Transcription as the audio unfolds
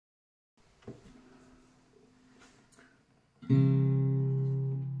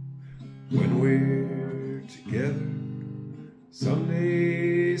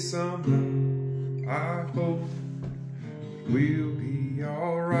somehow. I hope we'll be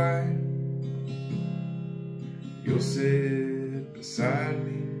alright. You'll sit beside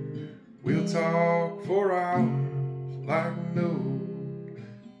me, we'll talk for hours like no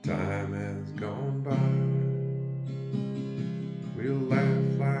time has gone by. We'll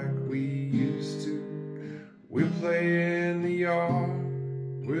laugh like we used to, we'll play in the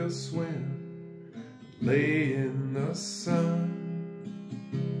yard, we'll swim, lay in the sun.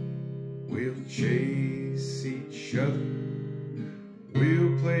 We'll chase each other,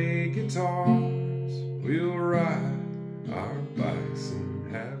 we'll play guitars, we'll ride our bikes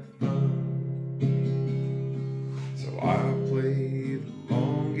and have fun. So I'll play the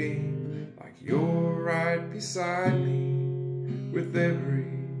long game like you're right beside me. With every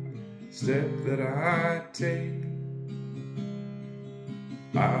step that I take,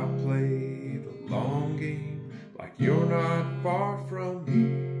 I'll play the long game like you're not far from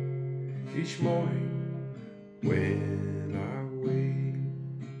me. Each morning when I wake,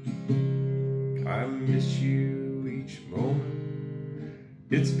 I miss you each moment.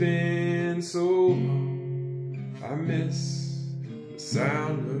 It's been so long, I miss the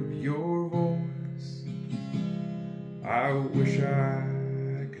sound of your voice. I wish I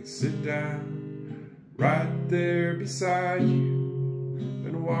could sit down right there beside you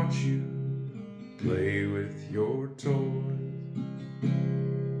and watch you play with your toys.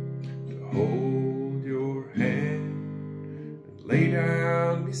 To hold your hand and lay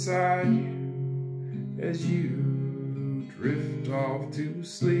down beside you as you drift off to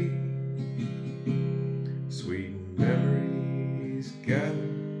sleep. Sweet memories gather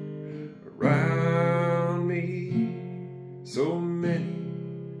around me, so many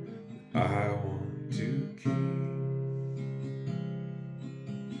I want to keep.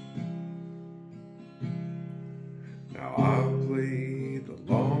 Now I'll play the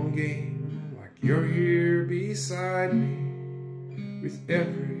long game like you're here beside me. With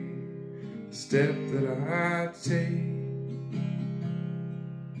every step that I take,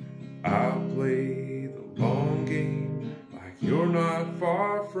 I'll play the long game like you're not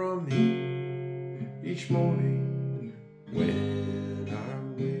far from me. Each morning when I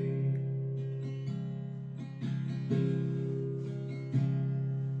wake,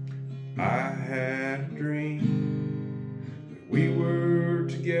 I had a dream that we were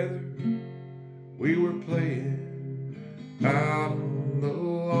together. We were playing out on the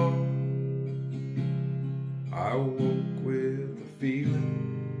lawn. I woke with a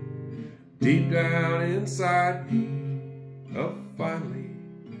feeling deep down inside me of finally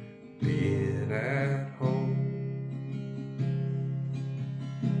being at home.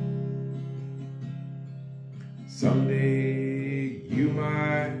 Someday you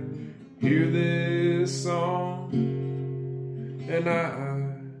might hear this song, and I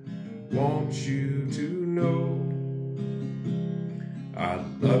want you to know I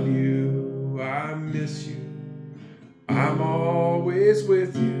love you, I miss you, I'm always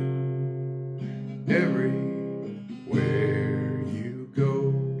with you, everywhere you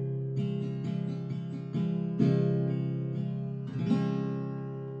go.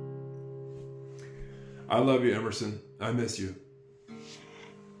 I love you, Emerson. I miss you.